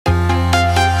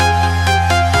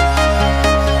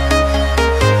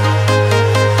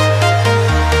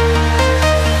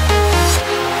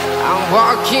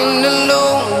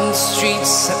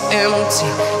empty.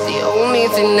 The only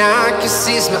thing I can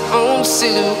see is my own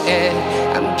silhouette.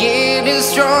 I'm getting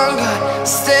stronger,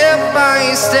 step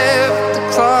by step. The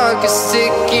clock is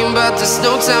ticking, but there's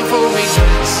no time for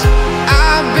regrets.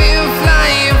 I've been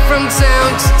flying from town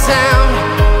to town,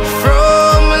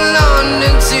 from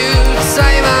London to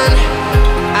Taiwan.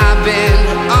 I've been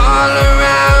all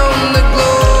around the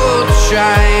globe,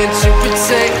 trying to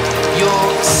protect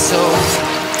your soul.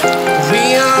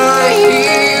 We are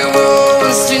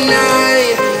heroes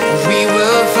tonight. We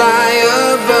will fly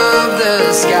above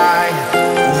the sky.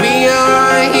 We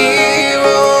are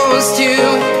heroes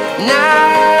tonight.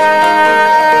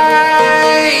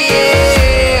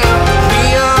 Yeah. We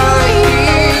are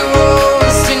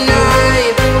heroes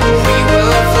tonight. We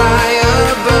will fly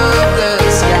above the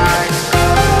sky.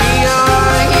 We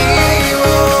are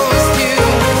heroes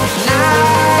tonight.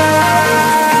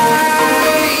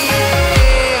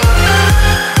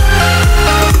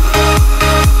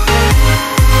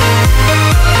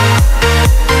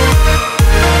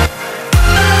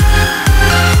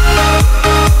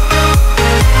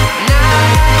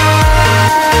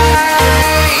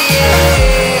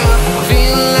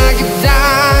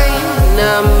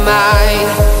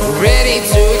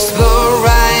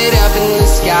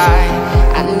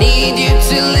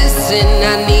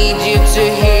 I need you to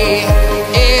hear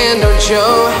and don't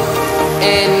show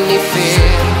any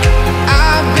fear.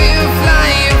 I've been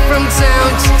flying from town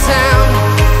to town,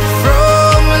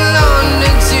 from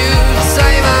London to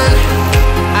Taiwan.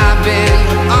 I've been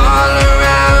all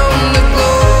around the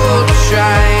globe,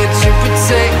 trying to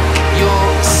protect your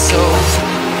soul.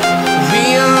 We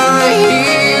are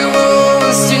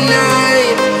heroes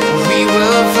tonight. We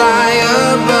will fly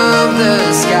above the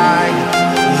sky.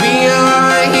 We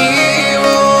are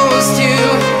heroes tonight.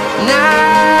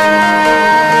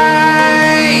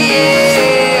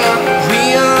 Yeah. We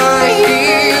are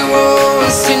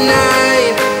heroes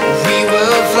tonight. We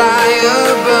will fly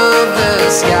above the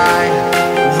sky.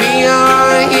 We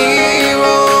are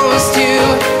heroes tonight.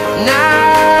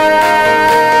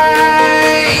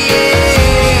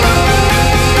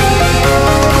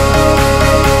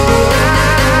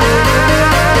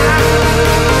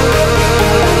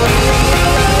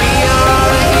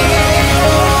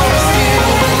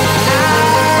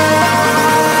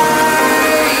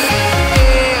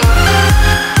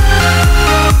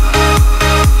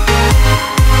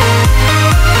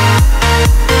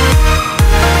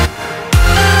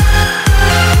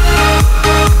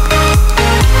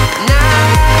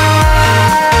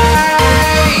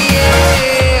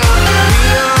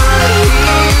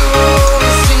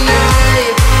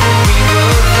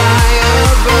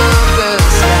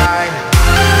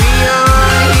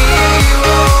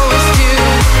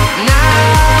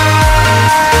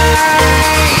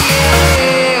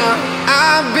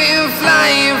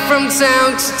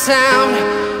 Town to town,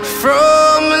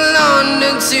 from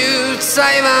London to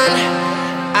Taiwan.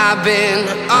 I've been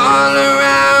all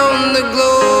around the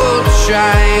globe,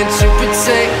 trying to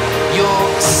protect your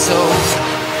soul.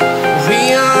 We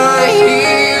are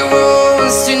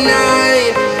heroes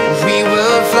tonight. We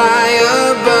will fly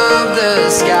above the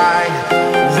sky.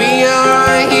 We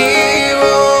are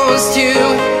heroes tonight.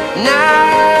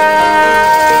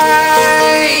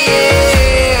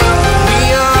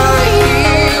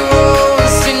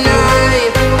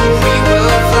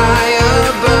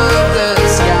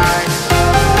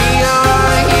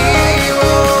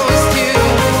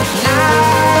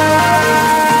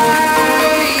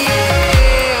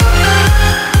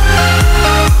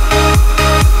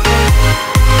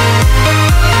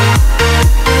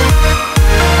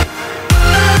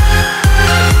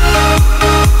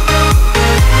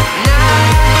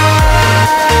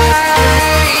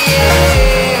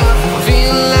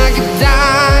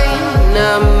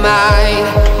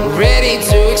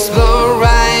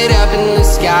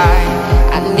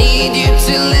 I need you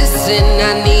to listen,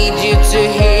 I need you to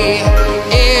hear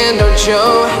and don't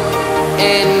show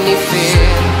any fear.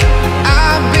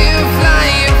 I've been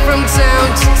flying from town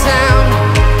to town,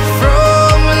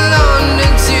 from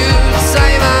London to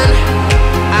Taiwan.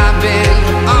 I've been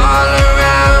all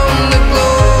around the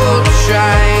globe,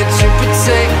 trying to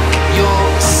protect your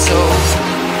soul.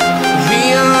 We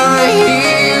are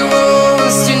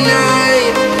heroes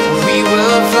tonight. We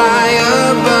will fly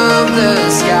above the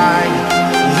sky.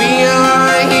 We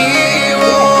are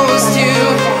heroes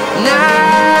tonight.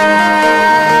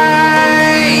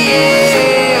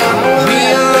 Yeah. We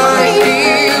are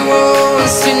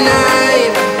heroes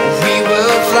tonight. We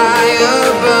will fly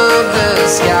above the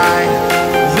sky.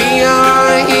 We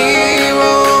are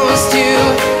heroes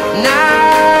tonight.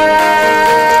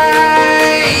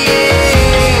 Yeah.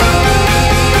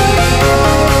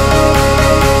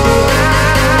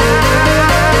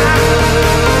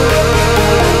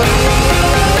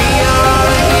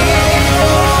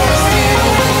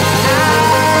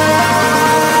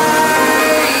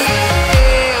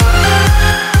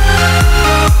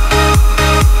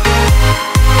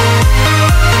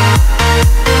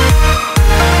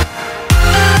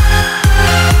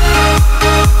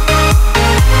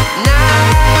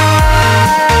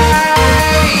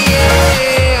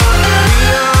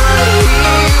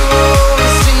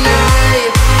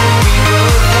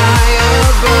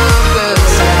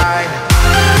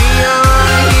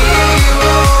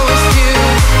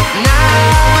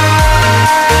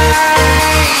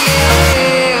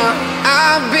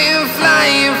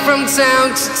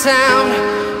 town,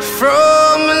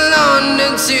 from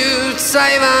London to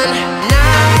Taiwan.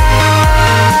 Now,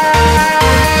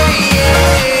 yeah,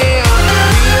 we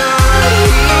are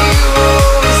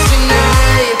heroes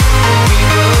tonight. We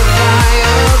will fly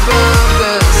above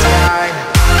the sky.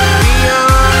 We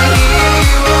are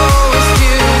heroes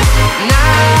tonight.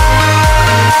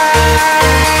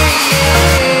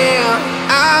 Yeah,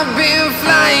 I've been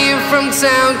flying from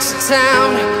town to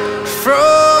town,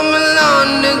 from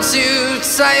London to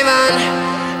Taiwan.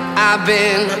 I've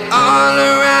been all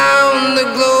around the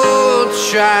globe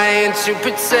trying to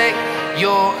protect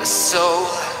your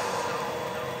soul.